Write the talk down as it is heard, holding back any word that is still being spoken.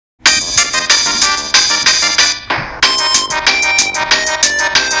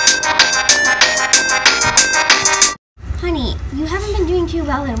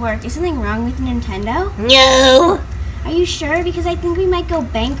well at work. Is something wrong with Nintendo? No. Are you sure? Because I think we might go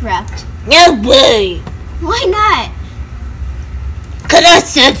bankrupt. No way. Why not? 'Cause I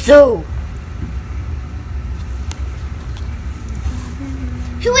said so.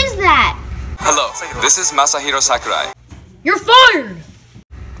 Who is that? Hello, this is Masahiro Sakurai. You're fired!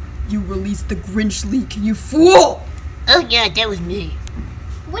 You released the Grinch leak, you fool! Oh yeah, that was me.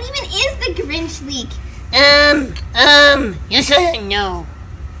 What even is the Grinch leak? You shouldn't know.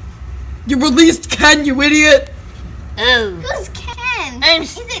 You released Ken, you idiot! Oh. Who's Ken? I'm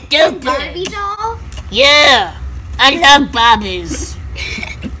Is it stupid. the Barbie doll? Yeah, I love Barbies.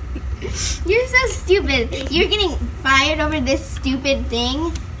 You're so stupid. You're getting fired over this stupid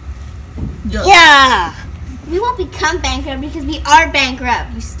thing? Yeah. We won't become bankrupt because we are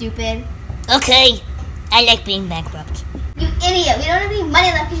bankrupt, you stupid. Okay, I like being bankrupt. You idiot. We don't have any money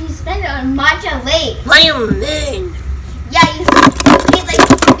left because you spent it on Matcha Lake. What do you mean? Yeah, you paid like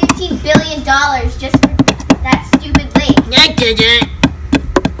 $15 billion just for that stupid lake. I didn't.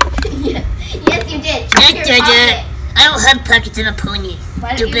 Yes, you did. Check I your didn't. pocket. I don't have pockets in a pony.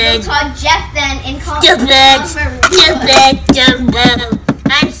 Why don't you Stupid. go call Jeff then and call Stupid. Stupid. Stupid. Dumbo.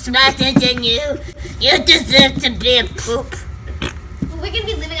 I'm smarter than you. You deserve to be a poop. We're gonna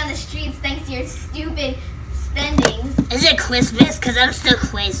be living on the streets thanks to your stupid spendings. Is it Christmas? Cause I'm still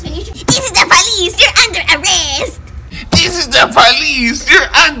crazy. And you should. This is the police. You're under arrest. This is the police. You're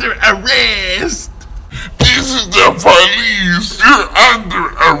under arrest. This is the police. You're under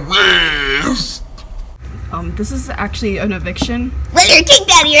arrest. This is actually an eviction. Well, you're kicked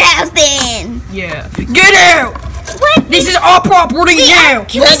out of your house then. Yeah. Get out! What? This is our property now!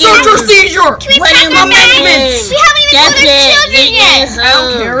 Can we Search or seizure! Can we What pack do our you bags? mean? We haven't even told our children yet. I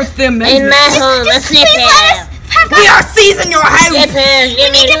don't care, it's the In amendment. my home, let's Please slip let us out. pack We up. are seizing your house! Slip out,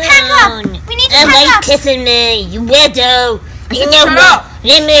 leave me need to pack up. alone. We need to And pack why you up. kissing me, you weirdo? You know shut what? up.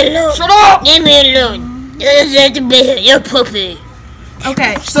 Leave me alone. Shut up! Leave me alone. You deserve to be here. You're poopy.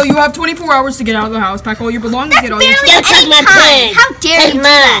 Okay, so you have 24 hours to get out of the house, pack all your belongings, get all your... barely- Don't take my Anytime. plane. How dare Take you do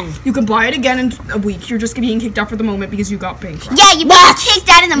that? mine. You can buy it again in a week. You're just being kicked out for the moment because you got bankrupt. Yeah, you're being kicked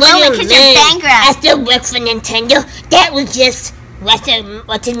out in the What do moment you because you're mean? I bankrupt. still work for Nintendo. That was just what's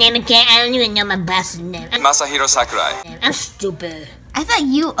the name again? I don't even know my boss's name. Masahiro Sakurai. I'm stupid. I thought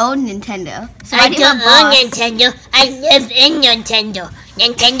you owned Nintendo. So I why do you have don't a own boss? Nintendo. I live in Nintendo.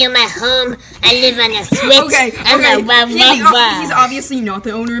 Nintendo my home. I live on a Switch. Okay, I'm a wah, wah, wah. he's obviously not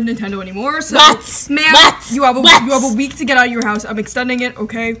the owner of Nintendo anymore, so... What? Ma'am, What? you have a What? week to get out of your house. I'm extending it,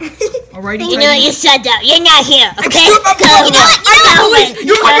 okay? Alrighty, You know what? You shut up. You're not here. Okay? Excuse me, Go you know away. what? I'm Go police. away.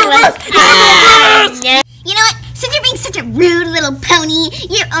 You're Go under away. arrest. You're under arrest. No. You know what? Since you're being such a rude little pony,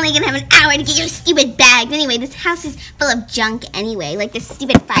 you're only gonna have an hour to get your stupid bags. Anyway, this house is full of junk anyway. Like this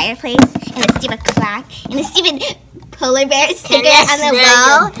stupid fireplace, and this stupid clock, and this stupid polar bear sticker on the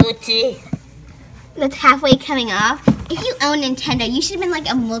wall Booty. that's halfway coming off. If you own Nintendo, you should have been like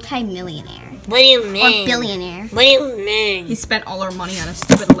a multi-millionaire. What do you Or mean? billionaire. What do you mean? He spent all our money on a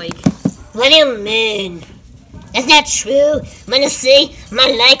stupid lake. What do you mean? That's not true. I'm gonna see my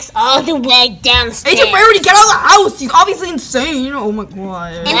legs all the way downstairs. Agent Rarity, get out of the house! He's obviously insane. Oh my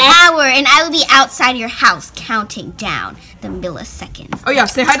god. An hour, and I will be outside your house counting down the milliseconds. Oh yeah,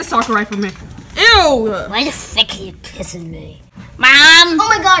 say hi to Sakurai for me. Ew! Why the frick are you kissing me? Mom! Oh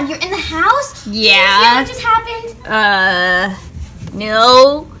my god, you're in the house? Yeah? What just happened?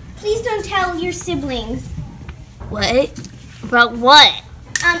 No. Please don't tell your siblings. What? About what?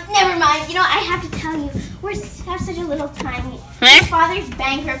 Never mind. You know, I have to tell you, we have such a little time. My father's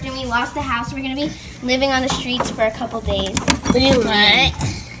bankrupt and we lost the house. We're gonna be living on the streets for a couple days. What do you mean?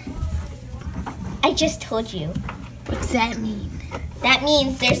 I just told you. What's that mean? That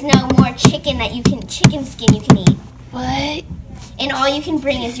means there's no more chicken skin you can eat. What? And all you can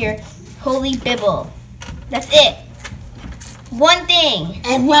bring is your holy Bible. That's it. One thing.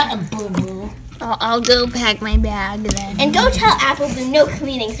 I want a boo-boo. I'll go pack my bag then. And go tell Appleboo no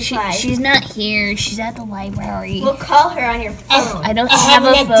cleaning supplies. She's not here. She's at the library. We'll call her on your phone. I don't I have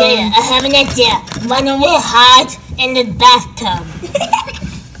have a an phone. idea. I have an idea. Run away hard in the bathtub.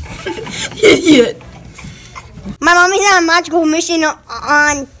 Idiot! My mom is on a magical mission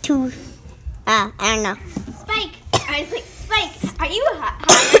on to, I don't know. Spike, I was like, Spike, are you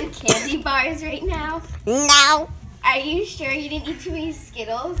high on candy bars right now? No, Are you sure you didn't eat too many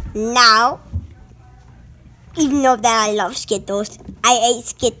Skittles? no. Even though that I love Skittles, I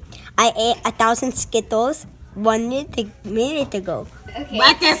ate 1,000 Skittles 1 minute ago. Okay.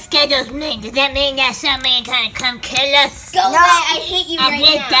 What does Skittles mean? Does that mean that somebody gonna come kill us? Go away, I hate you I right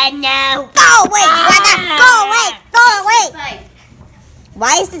did now. that now. Go away, brother! Go away! Go away! Spike,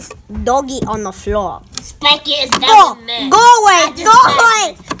 Why is this doggy on the floor? Spiky is Go! very mad. Go away! I Go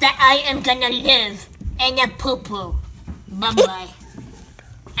away! decided that I am gonna live in a poo-poo. Bye-bye.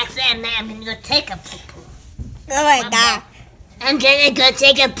 Actually, I'm gonna go take a poo-poo. Oh my god. I'm gonna go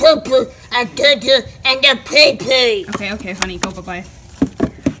take a poo-poo, a doo-doo, and a pee-pee. Okay, honey, go bye-bye.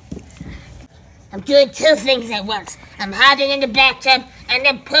 I'm doing two things at once. I'm hiding in the bathtub, and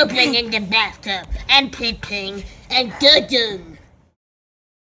I'm pooping in the bathtub, and pee-peeing, and doo-doo.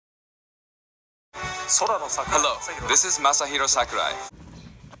 Hello, this is Masahiro Sakurai.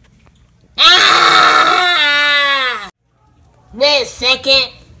 Ah! Wait a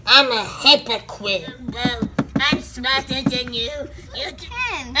second. I'm a hypocrite. Well, I'm smarter than you.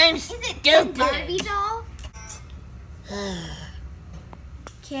 I'm stupid. Barbie doll?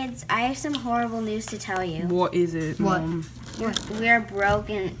 Kids, I have some horrible news to tell you. What is it, Mom? We're broke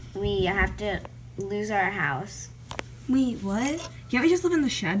and we have to lose our house. Wait, what? Can't we just live in the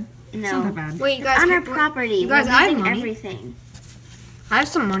shed? It's not No. that bad. Wait, you It's guys. on our property. You guys, We're I have losing money. everything. I have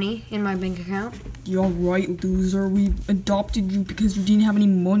some money in my bank account. You're right, loser. We adopted you because you didn't have any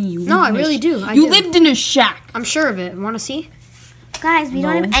money. You No, lived I in a really sh- do. I You do. lived in a shack. I'm sure of it. Want to see? Guys, we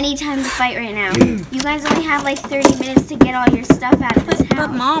don't No. have any time to fight right now. You guys only have like 30 minutes to get all your stuff out of this house.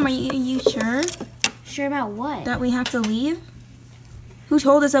 But Mom, are you sure Sure about what? that we have to leave? Who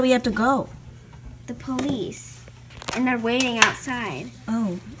told us that we have to go? The police. And they're waiting outside.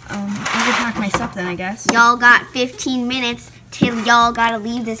 Oh, I could pack my stuff then, I guess. Y'all got 15 minutes till y'all gotta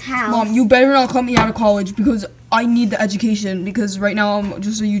leave this house. Mom, you better not cut me out of college because I need the education because right now I'm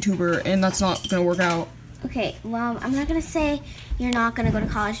just a YouTuber and that's not gonna work out. Okay, well, I'm not gonna say you're not gonna go to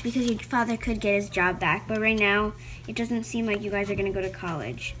college because your father could get his job back, but right now, it doesn't seem like you guys are gonna go to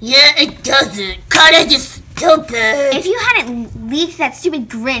college. Yeah, it doesn't. College is stupid. If you hadn't leaked that stupid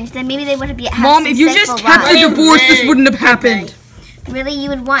Grinch, then maybe they would have Mom, if you just kept the divorce, this wouldn't have happened. Really, you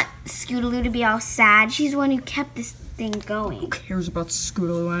would want Scootaloo to be all sad? She's the one who kept this thing going. Who cares about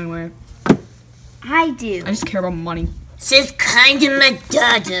Scootaloo anyway? I do. I just care about money. She's kind of my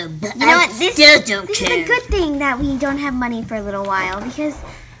daughter, but You know I what? This still don't is care. a good thing that we don't have money for a little while because,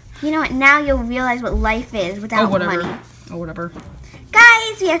 you know what? Now you'll realize what life is without money. Oh, whatever.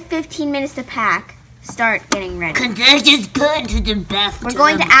 Guys, we have 15 minutes to pack. Start getting ready. Could I just go into the bathtub? We're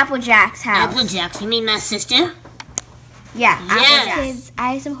going to Applejack's house. Applejack's. You mean my sister? Yeah, Yes. Applejack's. Kids,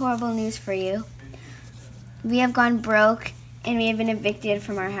 I have some horrible news for you. We have gone broke and we have been evicted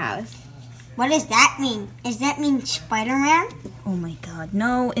from our house. What does that mean? Does that mean Spider-Man? Oh my god,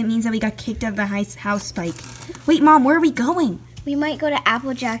 no, it means that we got kicked out of the house, Spike. Wait, Mom, where are we going? We might go to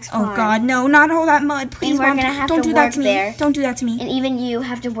Applejack's farm. Oh god, no, not all that mud. Please, And we're Mom, gonna have don't to do that work to me. there. Don't do that to me. And even you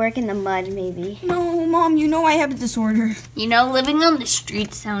have to work in the mud, maybe. No, Mom, you know I have a disorder. You know, living on the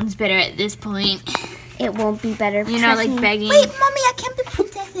street sounds better at this point. It won't be better. You know, Trust like me. begging. Wait, Mommy, I can't be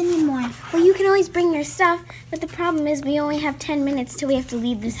princess anymore. Well, you can always bring your stuff, but the problem is we only have 10 minutes till we have to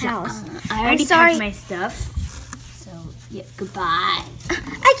leave this house. I already sorry. packed my stuff. So, yeah, goodbye.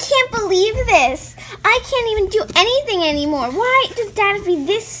 I can't believe this. I can't even do anything anymore. Why does Dad have to be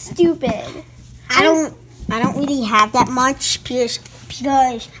this stupid? I don't really have that much because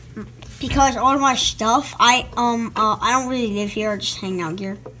all my stuff. I don't really live here. I just hang out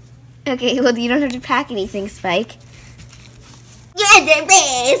here. Okay, well, you don't have to pack anything, Spike. You're under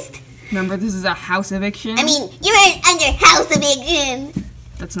arrest. Remember, this is a house eviction? I mean, you're under house eviction.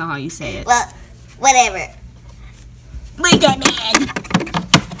 That's not how you say it. Well, whatever. Where's that man?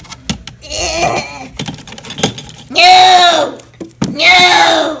 No!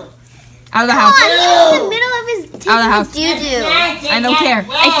 No! Out of the house. He's in the middle of his taking Out of the house. doo-doo. I don't care.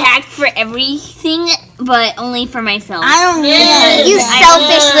 I packed for everything, but only for myself. I don't need You anything.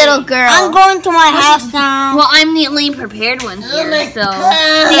 selfish little girl. I'm going to my house now. Well, I'm the only prepared one here, so.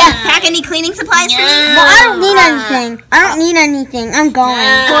 Do you pack any cleaning supplies for me? Well, I don't need anything. I don't need anything. I'm going.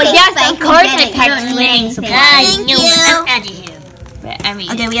 Well, yes, of course I packed don't need cleaning anything. supplies. I knew it. I'm out of here. But, I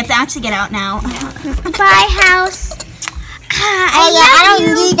mean, Okay, we have to actually get out now. Bye, house. Oh yeah, I don't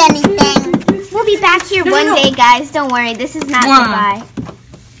need anything. We'll be back here one day, guys. Don't worry. This is not Mwah. goodbye.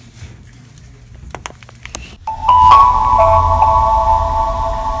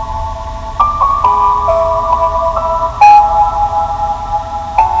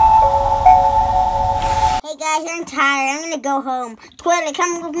 Hey guys, I'm tired. I'm gonna go home. Twitter,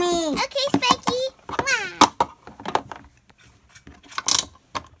 come with me. Okay, Spiky.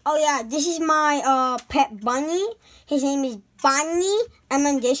 Oh yeah, this is my pet bunny. His name is Bunny. And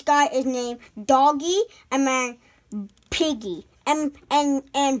then this guy is named Doggy. And then Piggy. And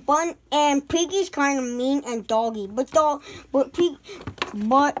Piggy's kind of mean and doggy, but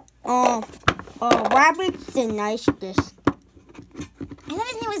Rabbit's the nicest.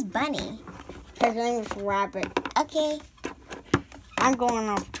 is Bunny? His name is Rabbit. Okay. I'm going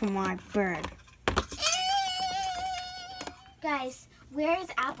off to my bed. Guys, where is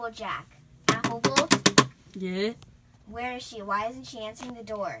Applejack? Applewolf? Yeah. Where is she? Why isn't she answering the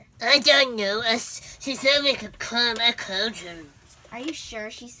door? I don't know. She said we could come. I called her. Are you sure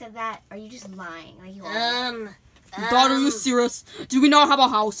she said that? Or are you just lying? Like you always? Daughter, are you serious? Do we not have a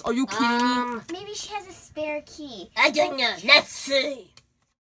house? Are you kidding me? Maybe she has a spare key. I don't know. Let's see.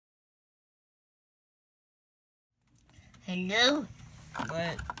 Hello?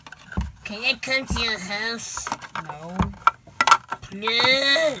 What? Can I come to your house? No.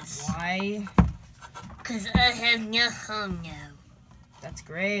 Please. Why? Because I have no home now. That's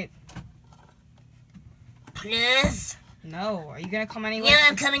great. Please? No. Are you gonna come anyway? Yeah,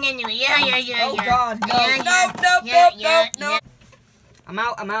 I'm coming anyway. Yeah. Oh God, no. No. I'm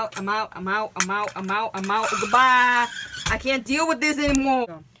out. Goodbye. I can't deal with this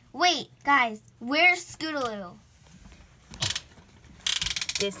anymore. Wait, guys, where's Scootaloo?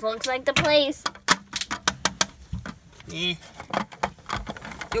 This looks like the place. Yeah.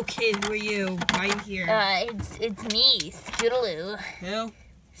 Yo, kid, who are you? Why are you here? It's me, Scootaloo. Who?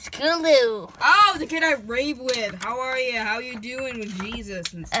 Scootaloo. Oh, the kid I rave with. How are you? How you doing with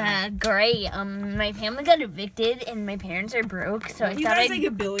Jesus and stuff? Great. My family got evicted and my parents are broke, so I you thought guys I'd... like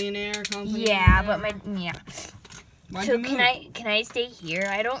a billionaire company? Yeah, but Why'd So you move? can I stay here?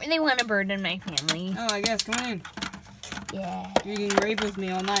 I don't really want to burden my family. Oh, I guess. Come on in. Yeah. You can rave with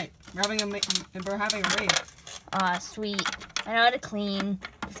me all night. We're having a rave. Aw, sweet. I know how to clean,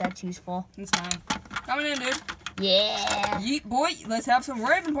 if that's useful. It's fine. Coming in, dude. Yeah. Yeet, boy. Let's have some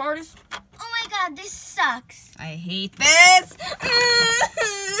raving parties. Oh my god, this sucks. I hate this.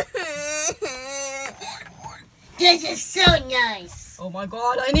 This is so nice. Oh my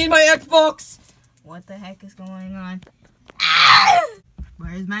god, I need my Xbox. What the heck is going on?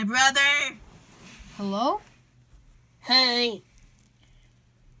 Where's my brother? Hello? Hey.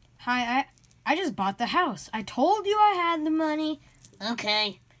 Hi, I just bought the house. I told you I had the money.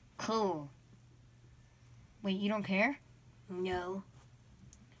 Okay. Cool. Wait, you don't care? No.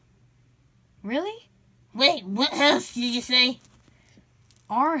 Really? Wait, what house did you say?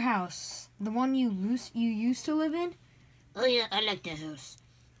 Our house. The one you used to live in? Oh yeah, I like that house.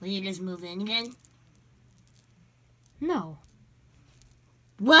 Will you just move in again? No.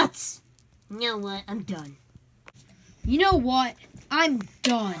 What? You know what? I'm done. You know what? I'm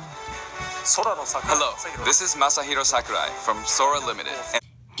done. Hello, this is Masahiro Sakurai from Sora Limited.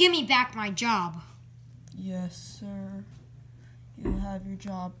 Give me back my job. Yes, sir. You have your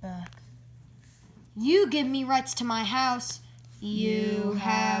job back. You give me rights to my house. You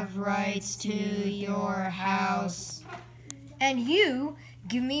have rights to your house. And you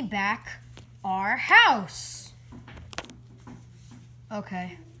give me back our house.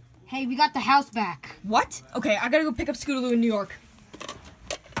 Okay. Hey, we got the house back. What? Okay, I gotta go pick up Scootaloo in New York.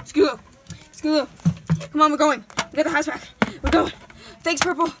 Scootaloo. Come on, we're going. We got the house back. We're going. Thanks,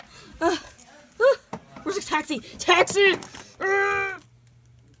 Purple. Where's the taxi? Taxi!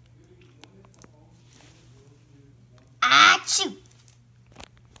 Achoo!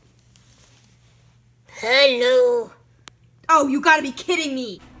 Hello. Oh, you gotta be kidding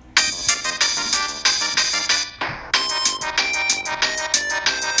me.